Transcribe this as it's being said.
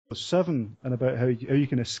7 and about how you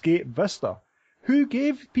can escape Vista. Who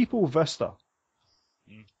gave people Vista?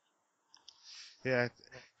 Yeah,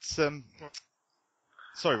 it's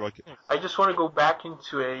Sorry, Roy. I just want to go back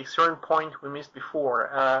into a certain point we missed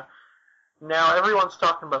before. Now everyone's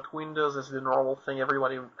talking about Windows as the normal thing.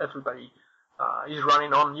 Everybody is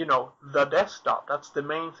running on, the desktop. That's the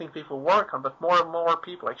main thing people work on. But more and more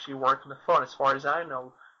people actually work on the phone. As far as I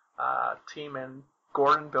know, Tim and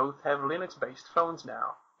Gordon both have Linux-based phones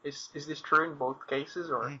now. Is this true in both cases,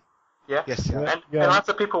 or? Yeah. Yes. Yeah. And lots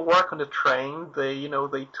of people work on the train. They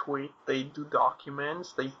tweet, they do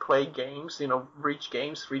documents, they play games, reach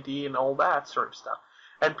games, 3D, and all that sort of stuff.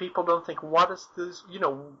 And people don't think, what is this?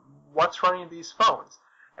 What's running these phones?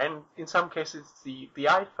 And in some cases, it's the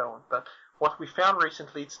iPhone. But what we found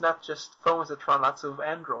recently, it's not just phones that run lots of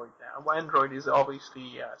Android now. Android is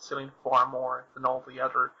obviously selling far more than all the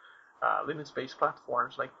other Linux-based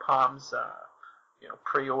platforms like Palm's,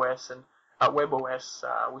 PreOS and WebOS,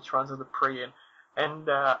 which runs on the Pre, and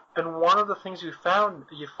one of the things you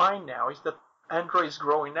find now is that Android is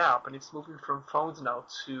growing up and it's moving from phones now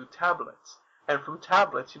to tablets, and from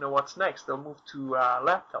tablets, what's next? They'll move to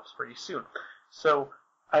laptops pretty soon. So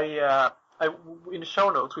I in the show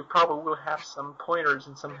notes we probably will have some pointers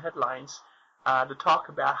and some headlines to talk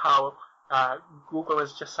about how Google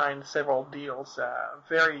has just signed several deals,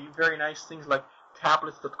 very very nice things like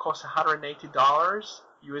tablets that cost $180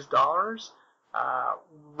 US dollars,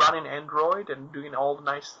 running Android and doing all the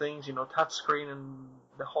nice things, touchscreen and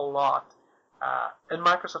the whole lot. And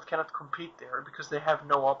Microsoft cannot compete there because they have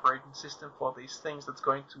no operating system for these things that's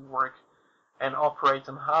going to work and operate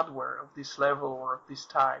on hardware of this level or of this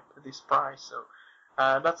type at this price. So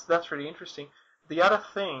that's really interesting. The other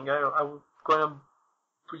thing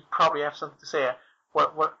we probably have something to say.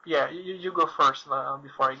 Yeah, you go first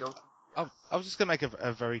before I go. I was just going to make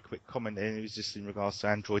a very quick comment, and it was just in regards to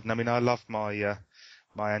Android. And I mean, I love my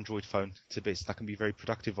my Android phone to bits, and I can be very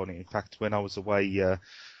productive on it. In fact, when I was away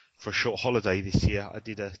for a short holiday this year, I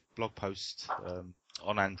did a blog post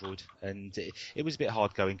on Android, and it was a bit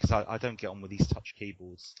hard going because I don't get on with these touch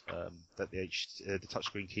keyboards that the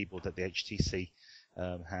touchscreen keyboard that the HTC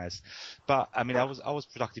has. But I mean, I was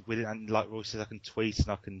productive with it, and like Roy says, I can tweet and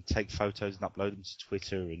I can take photos and upload them to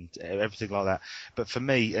Twitter and everything like that. But for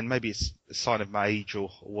me, and maybe it's a sign of my age or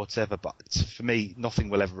whatever, but for me, nothing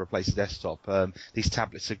will ever replace a desktop. These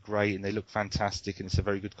tablets are great and they look fantastic, and it's a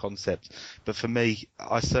very good concept. But for me,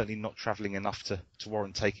 I'm certainly not travelling enough to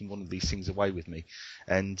warrant taking one of these things away with me.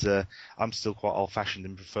 And I'm still quite old-fashioned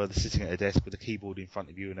and prefer the sitting at a desk with a keyboard in front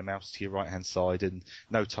of you and a mouse to your right-hand side and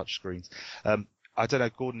no touch screens. I don't know,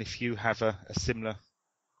 Gordon, if you have a similar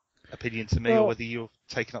opinion to me, or whether you're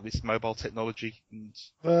taking up this mobile technology.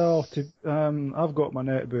 Well, I've got my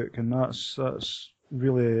netbook, and that's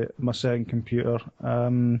really my second computer.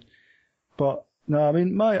 But no, I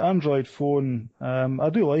mean, my Android phone, I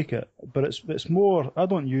do like it, but it's more, I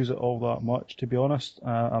don't use it all that much, to be honest.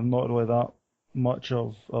 I'm not really that much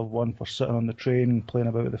of one for sitting on the train and playing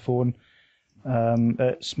about with the phone.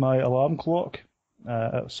 It's my alarm clock.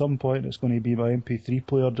 At some point, it's going to be my MP3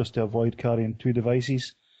 player just to avoid carrying two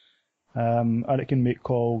devices. And it can make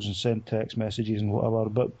calls and send text messages and whatever.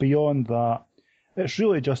 But beyond that, it's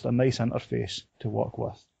really just a nice interface to work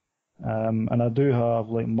with. And I do have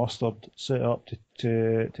like Mustard set up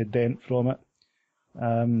to dent from it.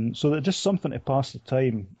 So that just something to pass the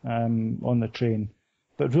time on the train.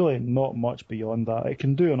 But really not much beyond that. It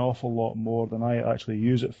can do an awful lot more than I actually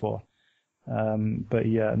use it for. But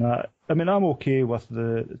yeah, no, I mean, I'm okay with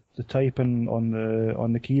the typing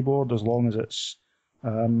on the keyboard as long as it's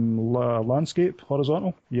landscape,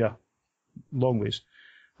 horizontal. Yeah, long ways.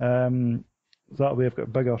 That way I've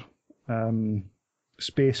got bigger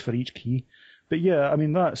space for each key. But yeah, I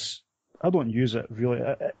mean, I don't use it really.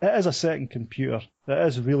 It is a second computer. It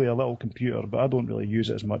is really a little computer, but I don't really use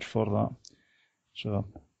it as much for that. So.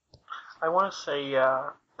 I want to say,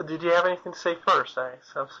 did you have anything to say first?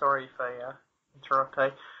 I'm sorry if I interrupt.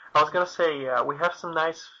 I was going to say, we have some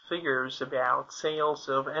nice figures about sales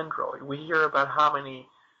of Android. We hear about how many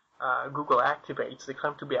Google activates. They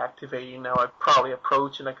claim to be activating now. Probably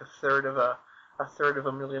approaching like a third of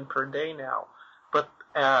a million per day now. But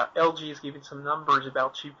LG is giving some numbers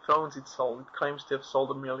about cheap phones it sold. It claims to have sold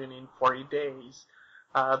 1 million in 40 days.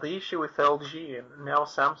 The issue with LG and now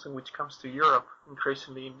Samsung, which comes to Europe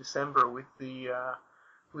increasingly in December with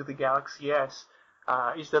the Galaxy S,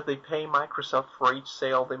 is that they pay Microsoft for each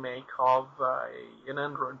sale they make of an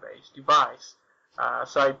Android-based device.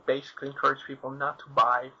 So I basically encourage people not to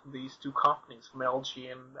buy from these two companies, from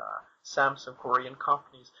LG and Samsung, Korean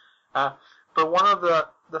companies. But one of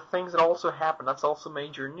the things that also happened, that's also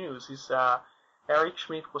major news, is Eric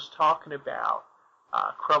Schmidt was talking about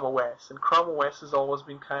Chrome OS, and Chrome OS has always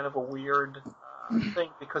been kind of a weird thing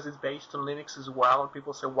because it's based on Linux as well, and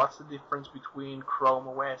people say, what's the difference between Chrome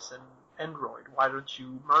OS and Android? Why don't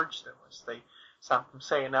you merge them, as they sometimes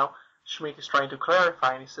say? And now Schmidt is trying to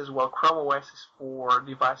clarify, and he says, well, Chrome OS is for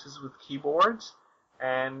devices with keyboards,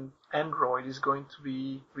 and Android is going to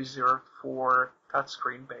be reserved for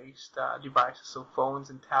touchscreen-based devices, so phones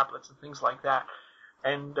and tablets and things like that.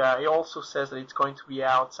 And he also says that it's going to be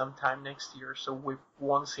out sometime next year, so we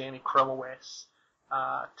won't see any Chrome OS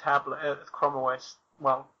Chrome OS,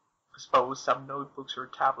 well, I suppose some notebooks or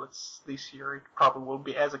tablets this year. It probably will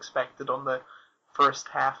be as expected on the first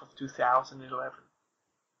half of 2011.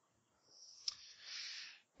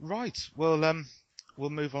 Right. Well, we'll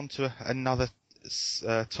move on to another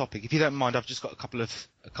topic. If you don't mind, I've just got a couple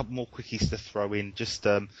more quickies to throw in. Just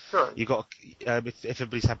Sure. You got if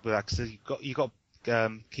everybody's happy with that, so you got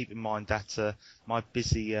keep in mind that my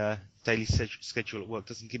busy daily schedule at work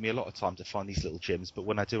doesn't give me a lot of time to find these little gems, but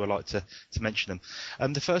when I do, I like to mention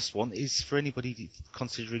them. The first one is for anybody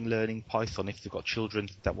considering learning Python. If they've got children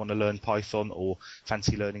that want to learn Python or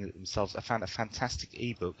fancy learning it themselves, I found a fantastic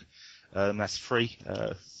ebook that's free,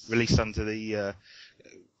 released under the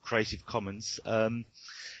Creative Commons.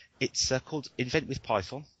 It's called Invent with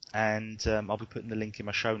Python, and I'll be putting the link in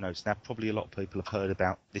my show notes. Now, probably a lot of people have heard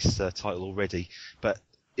about this title already, but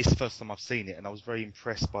it's the first time I've seen it, and I was very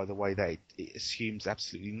impressed by the way that it assumes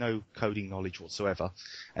absolutely no coding knowledge whatsoever,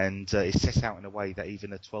 and it's set out in a way that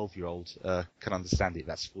even a 12-year-old can understand it.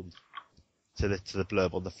 That's according to the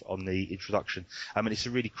blurb on the introduction. And it's a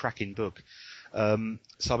really cracking book. So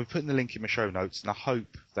I'll be putting the link in my show notes, and I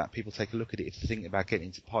hope that people take a look at it if they're thinking about getting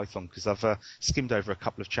into Python, because I've skimmed over a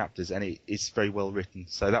couple of chapters, and it's very well written.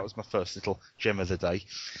 So that was my first little gem of the day.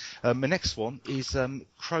 My next one is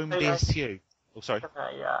Chrome BSU. Oh, sorry. Can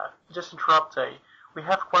I just interrupt? We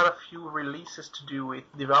have quite a few releases to do with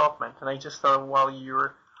development, and I just thought while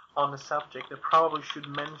you're on the subject, I probably should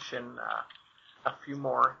mention a few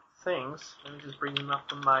more things. Let me just bring them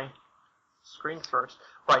up on my screen first.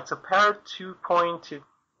 Right, so Parrot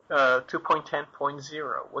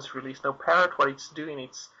 2.10.0 was released. Now, Parrot, what it's doing,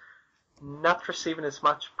 it's not receiving as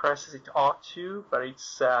much press as it ought to, but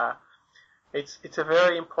it's a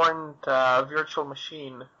very important virtual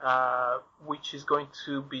machine which is going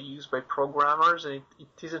to be used by programmers, and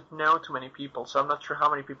it isn't known to many people, so I'm not sure how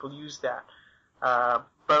many people use that.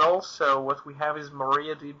 But also what we have is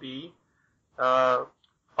MariaDB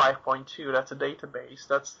 5.2. That's a database.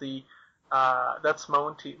 That's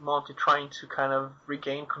Monty trying to kind of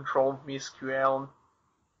regain control of MySQL and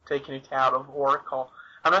taking it out of Oracle.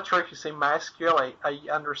 I'm not sure if you say MySQL. I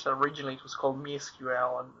understand originally it was called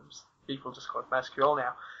MySQL, and people just call it MySQL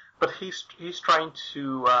now. But he's trying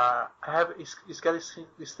to he's got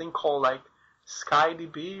this thing called like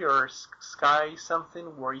SkyDB or Sky something,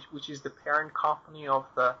 which is the parent company of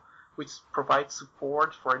which provides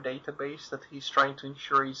support for a database that he's trying to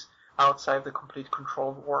ensure is outside the complete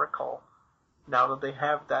control of Oracle. Now that they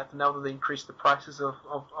have that, now that they increase the prices of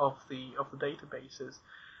the databases,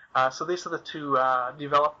 so these are the two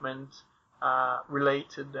development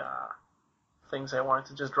related things I wanted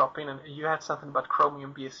to just drop in. And you had something about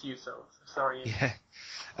Chromium BSU, so sorry. Yeah.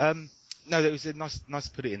 No, it was nice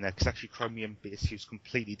to put it in there, because actually Chromium BSU is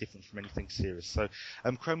completely different from anything serious. So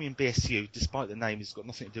Chromium BSU, despite the name, has got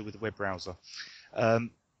nothing to do with the web browser.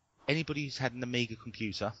 Anybody who's had an Amiga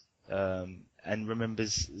computer and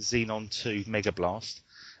remembers Xenon 2 Mega Blast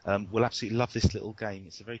will absolutely love this little game.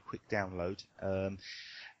 It's a very quick download,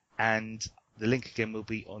 and the link again will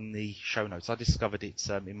be on the show notes. I discovered it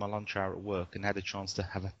in my lunch hour at work and had a chance to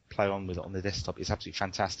have a play on with it on the desktop. It's absolutely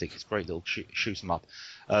fantastic. It's a great little shoot 'em up.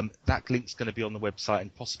 That link's going to be on the website,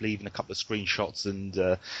 and possibly even a couple of screenshots and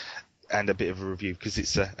a bit of a review, because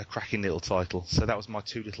it's a cracking little title. So that was my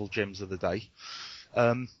two little gems of the day.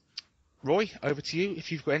 Roy, over to you,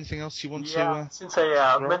 if you've got anything else you want to... Yeah, since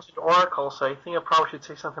I mentioned Oracle, so I think I probably should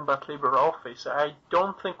say something about LibreOffice. I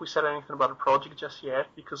don't think we said anything about the project just yet,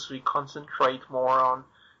 because we concentrate more on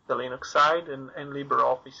the Linux side, and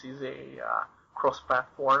LibreOffice is a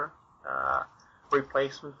cross-platform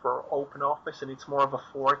replacement for OpenOffice, and it's more of a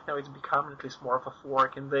fork now. It's becoming at least more of a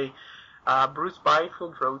fork, and Bruce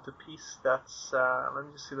Byfield wrote a piece that's, let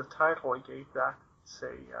me just see the title I gave that. It's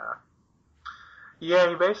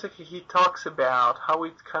he talks about how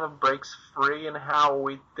it kind of breaks free and how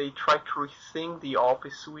they try to rethink the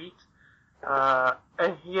Office suite.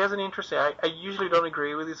 And he has an interesting... I usually don't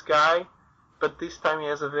agree with this guy, but this time he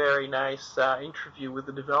has a very nice interview with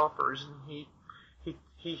the developers, and he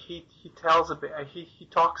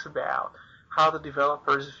talks about how the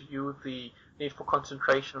developers view the need for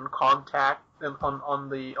concentration on contact and on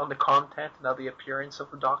the content, not the appearance of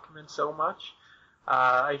the document so much.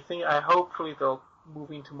 Hopefully they'll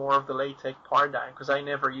move into more of the LaTeX paradigm, because I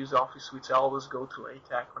never use Office Suite. I always go to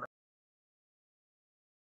LaTeX when